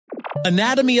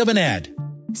Anatomy of an ad.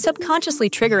 Subconsciously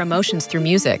trigger emotions through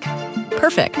music.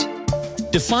 Perfect.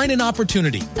 Define an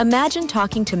opportunity. Imagine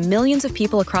talking to millions of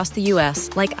people across the U.S.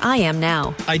 like I am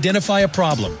now. Identify a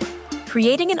problem.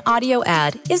 Creating an audio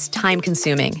ad is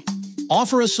time-consuming.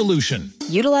 Offer a solution.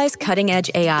 Utilize cutting-edge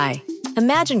AI.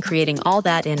 Imagine creating all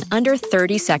that in under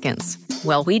 30 seconds.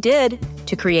 Well, we did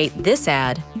to create this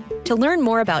ad. To learn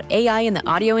more about AI in the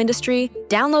audio industry,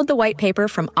 download the white paper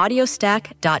from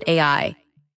audiostack.ai.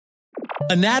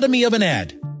 Anatomy of an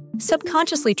ad.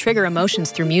 Subconsciously trigger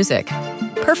emotions through music.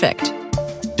 Perfect.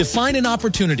 Define an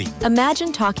opportunity.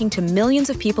 Imagine talking to millions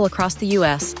of people across the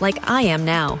U.S. like I am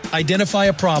now. Identify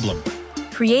a problem.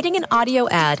 Creating an audio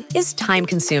ad is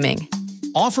time-consuming.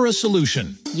 Offer a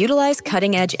solution. Utilize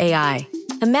cutting-edge AI.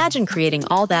 Imagine creating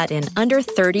all that in under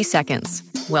 30 seconds.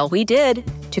 Well, we did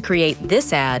to create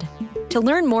this ad. To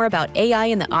learn more about AI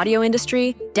in the audio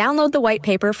industry, download the white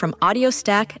paper from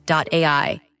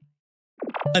audiostack.ai.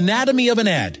 Anatomy of an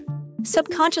ad.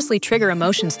 Subconsciously trigger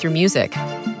emotions through music.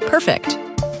 Perfect.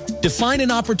 Define an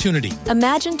opportunity.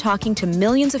 Imagine talking to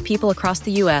millions of people across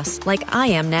the U.S. like I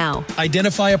am now.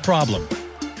 Identify a problem.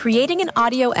 Creating an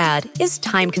audio ad is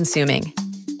time-consuming.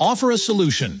 Offer a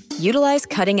solution. Utilize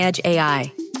cutting-edge AI.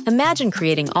 Imagine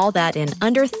creating all that in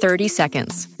under 30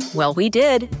 seconds. Well, we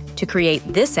did to create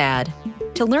this ad.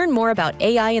 To learn more about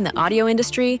AI in the audio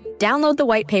industry, download the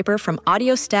white paper from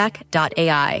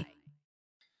audiostack.ai.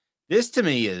 This to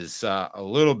me is a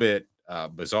little bit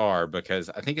bizarre because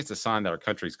I think it's a sign that our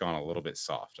country's gone a little bit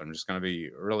soft. I'm just going to be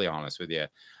really honest with you.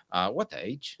 What the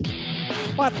H?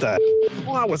 What the?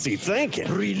 What was he thinking?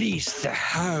 Release the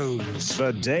hounds.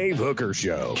 The Dave Hooker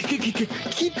Show.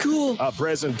 Keep cool. A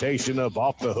presentation of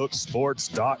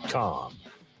OffTheHookSports.com.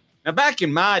 Now, back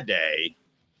in my day,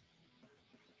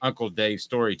 Uncle Dave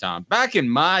story time. Back in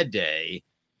my day,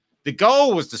 the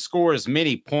goal was to score as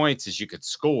many points as you could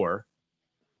score.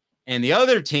 And the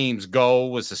other team's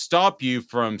goal was to stop you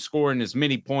from scoring as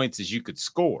many points as you could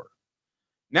score.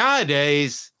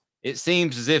 Nowadays, it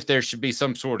seems as if there should be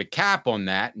some sort of cap on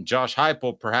that. And Josh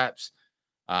Heupel perhaps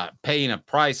paying a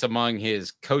price among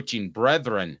his coaching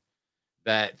brethren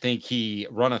that think he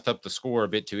runneth up the score a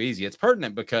bit too easy. It's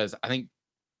pertinent because I think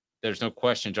there's no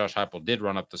question Josh Heupel did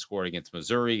run up the score against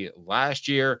Missouri last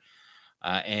year.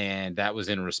 And that was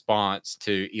in response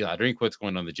to Eli Drinkwitz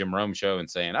going on the Jim Rome show and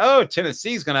saying, oh,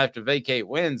 Tennessee's going to have to vacate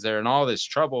wins. They're in all this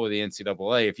trouble with the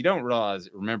NCAA. If you don't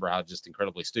remember how just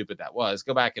incredibly stupid that was,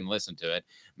 go back and listen to it.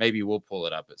 Maybe we'll pull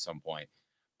it up at some point.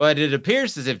 But it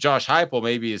appears as if Josh Heupel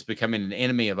maybe is becoming an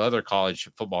enemy of other college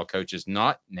football coaches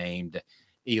not named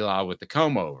Eli with the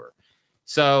comb over.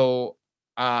 So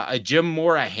a Jim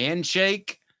Mora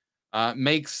handshake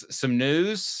makes some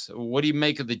news. What do you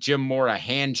make of the Jim Mora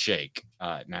handshake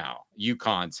now?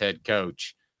 UConn's head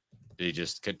coach. Did he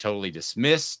just totally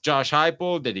dismiss Josh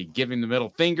Heupel? Did he give him the middle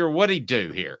finger? What did he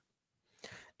do here?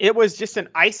 It was just an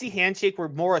icy handshake where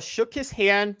Mora shook his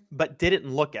hand but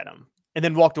didn't look at him and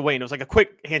then walked away. And it was like a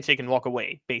quick handshake and walk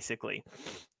away, basically.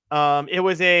 It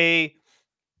was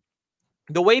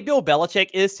the way Bill Belichick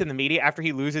is to the media after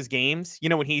he loses games, you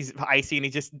know, when he's icy and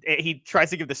he tries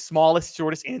to give the smallest,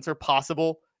 shortest answer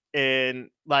possible. And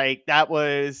like, that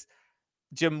was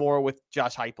Jim Mora with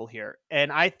Josh Heupel here.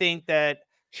 And I think that,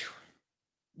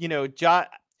 you know,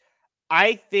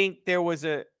 I think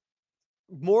Mora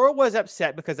was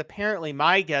upset because apparently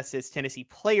my guess is Tennessee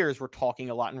players were talking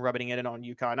a lot and rubbing it in on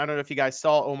UConn. I don't know if you guys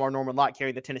saw Omar Norman Lott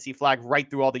carrying the Tennessee flag right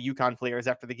through all the UConn players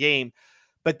after the game.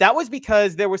 But that was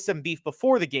because there was some beef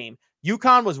before the game.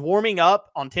 UConn was warming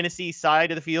up on Tennessee's side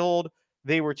of the field.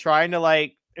 They were trying to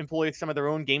like employ some of their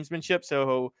own gamesmanship.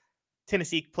 So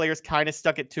Tennessee players kind of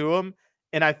stuck it to them.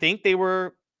 And I think they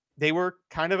were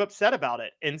kind of upset about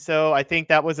it. And so I think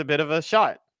that was a bit of a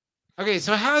shot. Okay,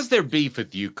 so how's their beef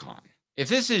with UConn? If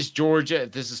this is Georgia,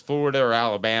 if this is Florida or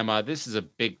Alabama, this is a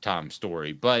big time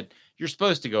story. But you're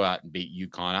supposed to go out and beat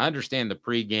UConn. I understand the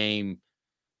pregame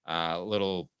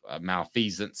little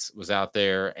malfeasance was out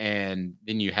there, and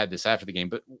then you had this after the game.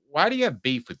 But why do you have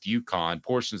beef with UConn?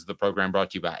 Portions of the program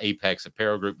brought to you by Apex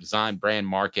Apparel Group. Design, brand,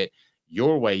 market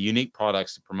your way. Unique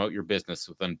products to promote your business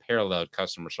with unparalleled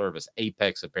customer service.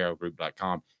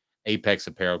 ApexApparelGroup.com.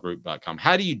 ApexApparelGroup.com.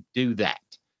 How do you do that?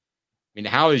 I mean,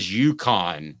 how is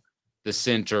UConn the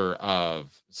center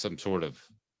of some sort of,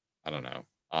 I don't know,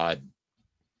 odd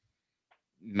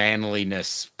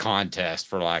manliness contest,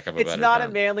 for lack of a better term? It's not a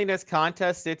manliness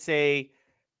contest. It's I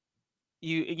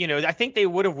think they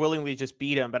would have willingly just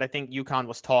beat him, but I think UConn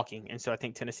was talking. And so I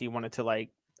think Tennessee wanted to like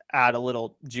add a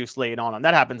little juice, lay it on them.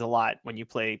 That happens a lot when you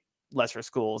play lesser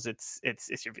schools. It's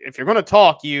if you're going to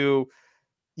talk, you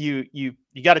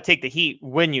got to take the heat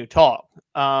when you talk.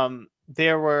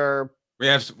 There were We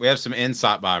have some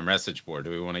insight by our message board.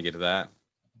 Do we want to get to that?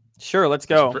 Sure, let's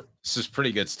go. This is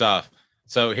pretty good stuff.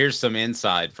 So here's some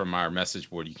insight from our message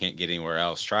board you can't get anywhere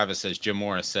else. Travis says, Jim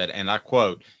Morris said, and I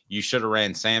quote, "You should have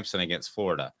ran Sampson against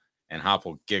Florida." And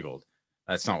Heupel giggled.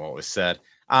 That's not what was said.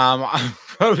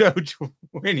 Photo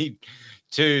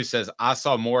 22 says, I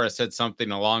saw Morris said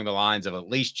something along the lines of, "At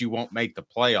least you won't make the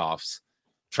playoffs."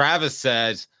 Travis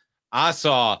says, I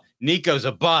saw Nico's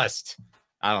a bust.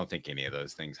 I don't think any of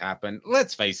those things happen.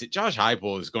 Let's face it, Josh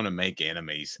Heupel is going to make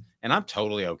enemies, and I'm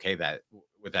totally okay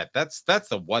with that. That's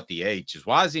the what the H is.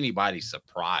 Why is anybody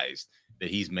surprised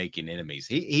that he's making enemies?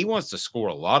 He wants to score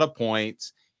a lot of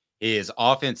points. His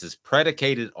offense is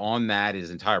predicated on that.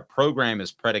 His entire program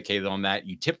is predicated on that.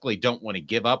 You typically don't want to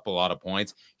give up a lot of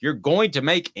points. You're going to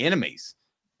make enemies.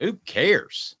 Who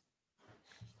cares?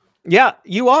 Yeah,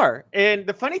 you are. And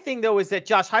the funny thing, though, is that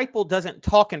Josh Heupel doesn't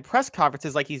talk in press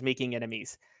conferences like he's making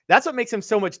enemies. That's what makes him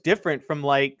so much different from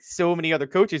like so many other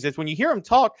coaches is when you hear him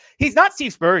talk, he's not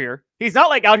Steve Spurrier. He's not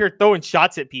like out here throwing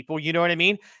shots at people. You know what I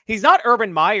mean? He's not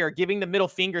Urban Meyer giving the middle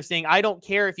finger saying, I don't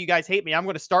care if you guys hate me. I'm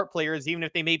going to start players even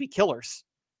if they may be killers.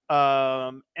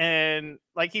 And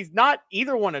like he's not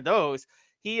either one of those.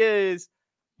 He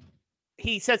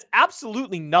says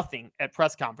absolutely nothing at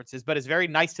press conferences, but is very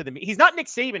nice to the media. He's not Nick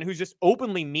Saban, who's just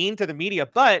openly mean to the media,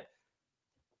 but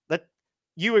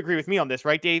you agree with me on this,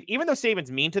 right, Dave? Even though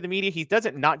Saban's mean to the media, he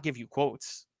doesn't not give you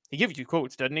quotes. He gives you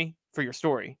quotes, doesn't he, for your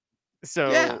story? So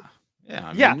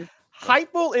yeah.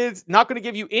 Heupel is not going to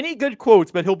give you any good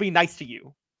quotes, but he'll be nice to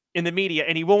you in the media,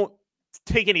 and he won't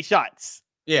take any shots.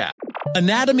 Yeah.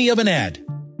 Anatomy of an ad.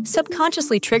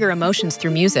 Subconsciously trigger emotions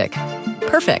through music.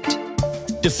 Perfect.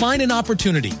 Define an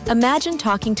opportunity. Imagine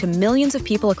talking to millions of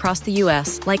people across the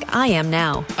U.S. like I am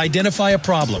now. Identify a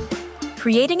problem.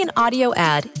 Creating an audio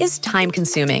ad is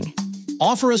time-consuming.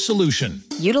 Offer a solution.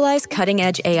 Utilize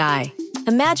cutting-edge AI.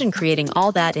 Imagine creating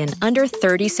all that in under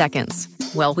 30 seconds.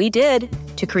 Well, we did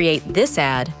to create this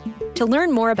ad. To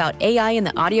learn more about AI in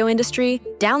the audio industry,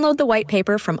 download the white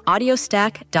paper from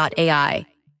audiostack.ai.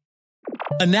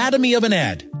 Anatomy of an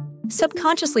ad.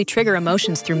 Subconsciously trigger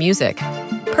emotions through music.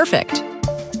 Perfect.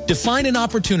 Define an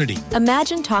opportunity.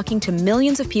 Imagine talking to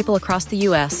millions of people across the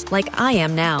U.S. like I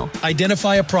am now.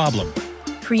 Identify a problem.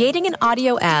 Creating an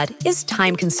audio ad is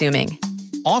time-consuming.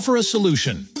 Offer a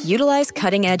solution. Utilize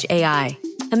cutting-edge AI.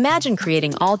 Imagine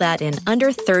creating all that in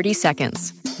under 30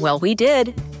 seconds. Well, we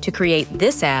did to create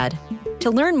this ad. To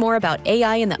learn more about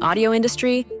AI in the audio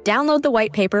industry, download the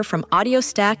white paper from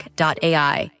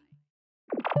audiostack.ai.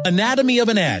 Anatomy of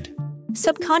an ad.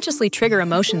 Subconsciously trigger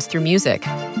emotions through music.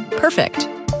 Perfect.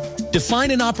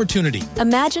 Define an opportunity.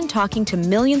 Imagine talking to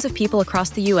millions of people across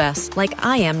the U.S. like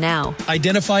I am now.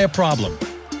 Identify a problem.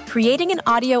 Creating an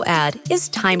audio ad is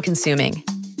time-consuming.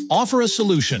 Offer a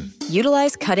solution.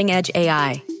 Utilize cutting-edge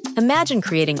AI. Imagine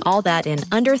creating all that in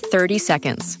under 30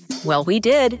 seconds. Well, we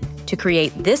did to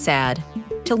create this ad.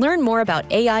 To learn more about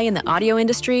AI in the audio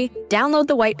industry, download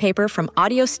the white paper from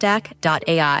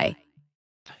audiostack.ai.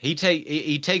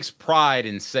 He takes pride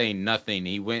in saying nothing.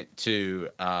 He went to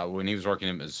when he was working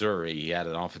in Missouri, he had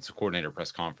an offensive coordinator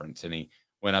press conference, and he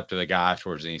went up to the guy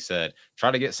afterwards and he said,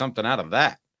 "Try to get something out of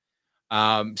that."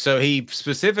 So he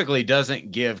specifically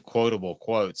doesn't give quotable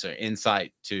quotes or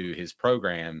insight to his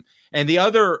program. And the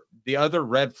other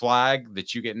red flag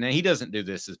that you get, and he doesn't do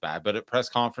this as bad, but at press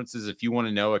conferences, if you want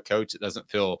to know a coach that doesn't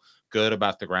feel good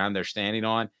about the ground they're standing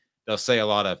on, they'll say a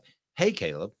lot of, "Hey,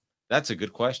 Caleb, that's a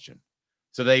good question."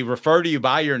 So they refer to you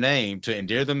by your name to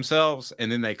endear themselves, and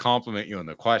then they compliment you on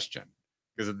the question.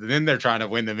 Because then they're trying to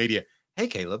win the media. "Hey,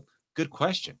 Caleb, good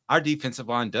question. Our defensive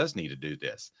line does need to do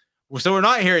this." So we're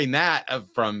not hearing that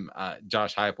from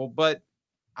Josh Heupel, but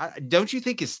don't you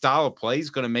think his style of play is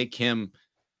going to make him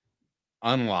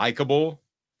unlikable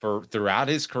throughout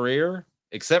his career,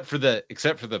 except for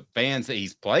the fans that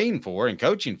he's playing for and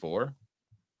coaching for?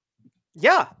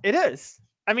 Yeah, it is.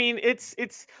 I mean, it's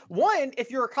one,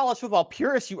 if you're a college football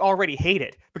purist, you already hate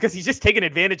it because he's just taking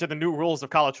advantage of the new rules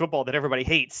of college football that everybody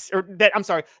hates, or that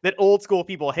old school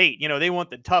people hate. You know, they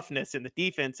want the toughness and the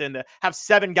defense and to have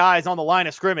 7 guys on the line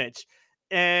of scrimmage.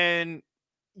 And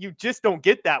you just don't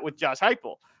get that with Josh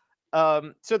Heupel.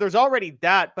 So there's already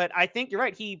that, but I think you're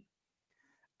right.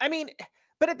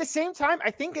 But at the same time, I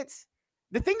think it's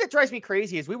the thing that drives me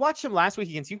crazy is we watched him last week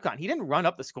against UConn. He didn't run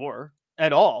up the score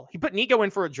at all. He put Nico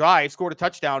in for a drive, scored a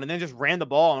touchdown, and then just ran the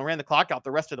ball and ran the clock out the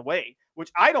rest of the way,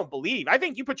 which I don't believe. I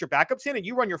think you put your backups in and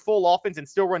you run your full offense and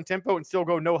still run tempo and still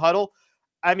go no huddle.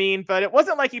 I mean, but it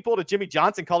wasn't like he pulled a Jimmy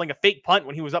Johnson calling a fake punt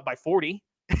when he was up by 40.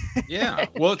 Yeah.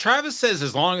 Well, Travis says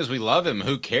as long as we love him,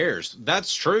 who cares?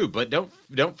 That's true, but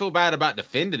don't feel bad about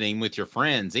defending him with your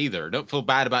friends either. Don't feel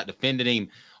bad about defending him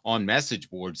on message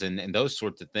boards and those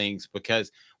sorts of things,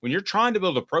 because when you're trying to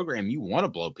build a program, you want to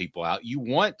blow people out. You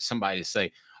want somebody to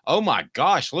say, "Oh my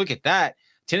gosh, look at that.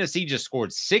 Tennessee just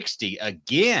scored 60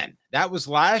 again." That was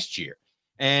last year.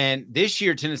 And this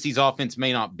year, Tennessee's offense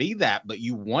may not be that, but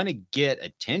you want to get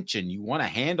attention. You want to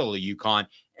handle the UConn.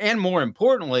 And more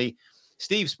importantly,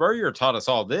 Steve Spurrier taught us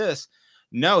all this.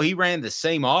 No, he ran the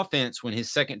same offense when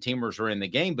his second teamers were in the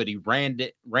game, but he ran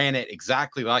it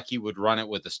exactly like he would run it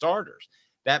with the starters.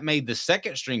 That made the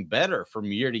second string better from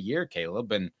year to year,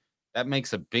 Caleb, and that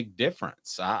makes a big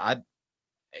difference.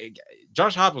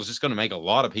 Josh Heupel is just going to make a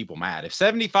lot of people mad. If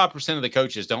 75% of the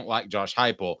coaches don't like Josh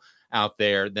Heupel out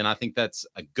there, then I think that's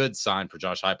a good sign for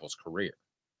Josh Heupel's career.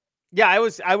 Yeah, I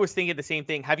was thinking the same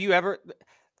thing. Have you ever?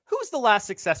 Who's the last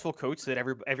successful coach that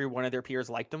every one of their peers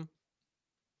liked him?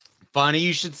 Funny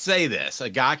you should say this. A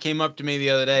guy came up to me the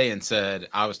other day and said,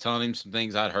 I was telling him some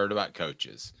things I'd heard about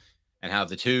coaches and how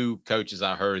the two coaches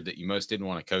I heard that you most didn't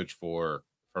want to coach for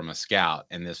from a scout,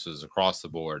 and this was across the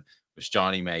board, was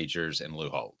Johnny Majors and Lou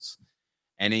Holtz.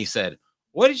 And he said,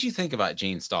 what did you think about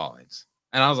Gene Stallings?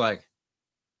 And I was like,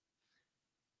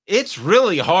 it's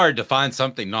really hard to find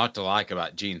something not to like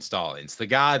about Gene Stallings. The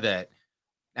guy that,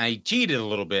 now he cheated a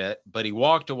little bit, but he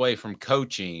walked away from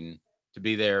coaching to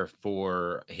be there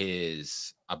for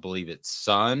his, I believe it's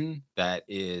son that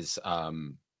is,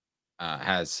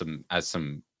 has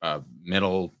some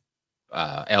mental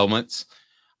ailments,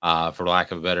 for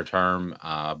lack of a better term.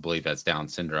 I believe that's Down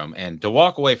syndrome. And to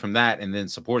walk away from that and then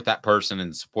support that person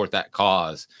and support that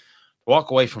cause,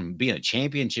 walk away from being a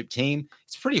championship team,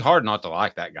 it's pretty hard not to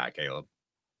like that guy, Caleb.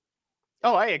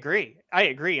 Oh, I agree.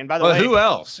 And by the way, who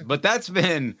else? But that's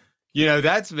been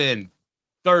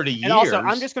 30 years. And also,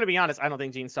 I'm just going to be honest. I don't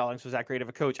think Gene Stallings was that great of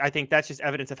a coach. I think that's just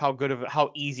evidence of how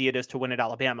easy it is to win at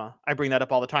Alabama. I bring that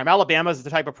up all the time. Alabama is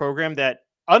the type of program that,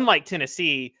 unlike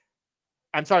Tennessee,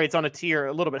 I'm sorry, it's on a tier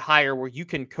a little bit higher where you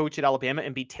can coach at Alabama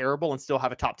and be terrible and still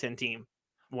have a top 10 team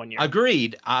one year.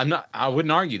 Agreed. I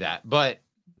wouldn't argue that, but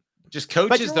just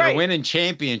coaches that are winning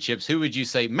championships, who would you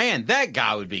say, man, that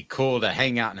guy would be cool to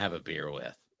hang out and have a beer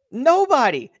with?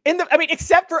 Nobody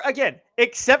except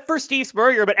for Steve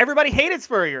Spurrier, but everybody hated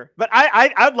Spurrier. But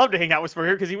I'd love to hang out with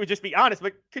Spurrier because he would just be honest.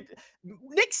 But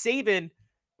Nick Saban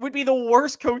would be the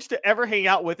worst coach to ever hang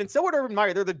out with, and so would Urban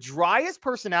Meyer. They're the driest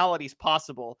personalities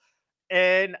possible,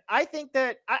 and I think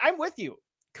that I'm with you.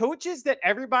 Coaches that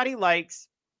everybody likes.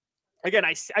 Again,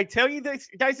 I tell you this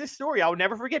story. I'll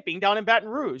never forget being down in Baton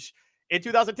Rouge in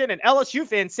 2010, and LSU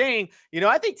fans saying,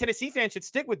 I think Tennessee fans should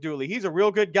stick with Dooley. He's a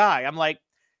real good guy. I'm like,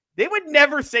 they would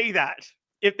never say that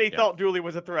if they thought Dooley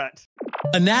was a threat.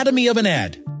 Anatomy of an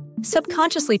ad.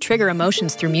 Subconsciously trigger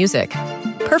emotions through music.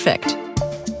 Perfect.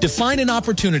 Define an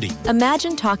opportunity.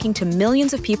 Imagine talking to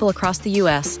millions of people across the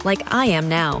U.S. like I am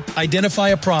now. Identify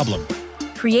a problem.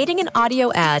 Creating an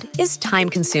audio ad is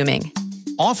time-consuming.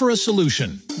 Offer a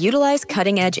solution. Utilize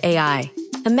cutting-edge AI.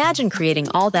 Imagine creating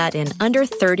all that in under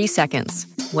 30 seconds.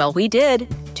 Well, we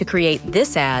did to create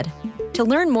this ad. To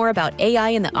learn more about AI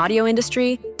in the audio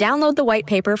industry, download the white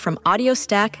paper from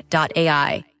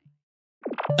audiostack.ai.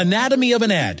 Anatomy of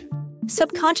an ad.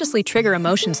 Subconsciously trigger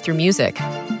emotions through music.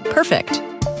 Perfect.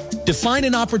 Define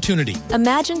an opportunity.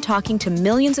 Imagine talking to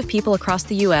millions of people across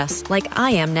the U.S. like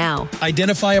I am now.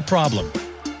 Identify a problem.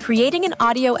 Creating an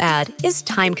audio ad is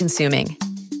time-consuming.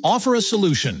 Offer a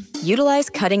solution. Utilize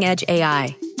cutting-edge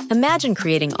AI. Imagine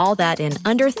creating all that in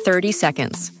under 30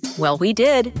 seconds. Well, we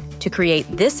did to create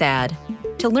this ad.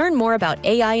 To learn more about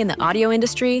AI in the audio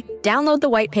industry, download the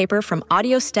white paper from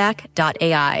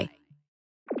audiostack.ai.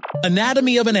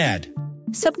 Anatomy of an ad.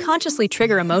 Subconsciously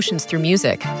trigger emotions through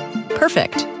music.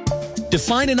 Perfect.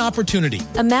 Define an opportunity.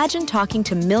 Imagine talking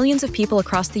to millions of people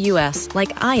across the U.S.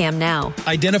 like I am now.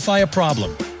 Identify a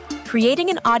problem. Creating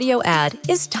an audio ad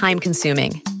is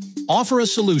time-consuming. Offer a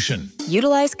solution.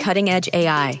 Utilize cutting-edge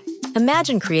AI.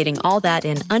 Imagine creating all that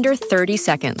in under 30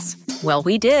 seconds. Well,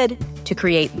 we did to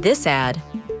create this ad.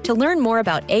 To learn more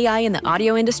about AI in the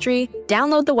audio industry,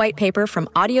 download the white paper from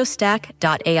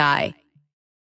audiostack.ai.